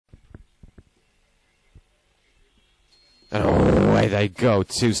And away they go.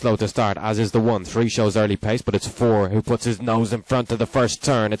 Too slow to start, as is the 1. 3 shows early pace, but it's 4 who puts his nose in front of the first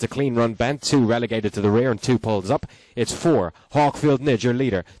turn. It's a clean run bent, 2 relegated to the rear and 2 pulls up. It's 4. HAWKFIELD NIDGE, your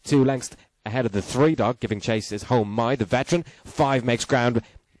leader. 2 lengths ahead of the 3 dog. Giving chase is HOME MAI, the veteran. 5 makes ground,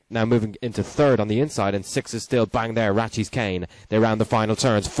 now moving into 3rd on the inside, and 6 is still bang there, RATCHIES CAIN. They round the final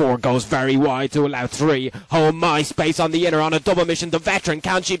turns. 4 goes very wide to allow 3. HOME MAI space on the inner on a double mission. The veteran,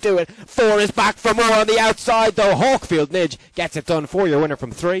 can she do it? 4 is back for more on the outside, though. HAWKFIELD NIDGE gets it done for your winner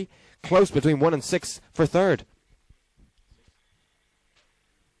from 3. Close between 1 and 6 for 3rd.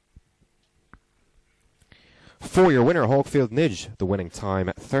 For your winner, HAWKFIELD NIDGE, the winning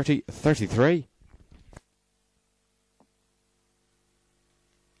time 30:33.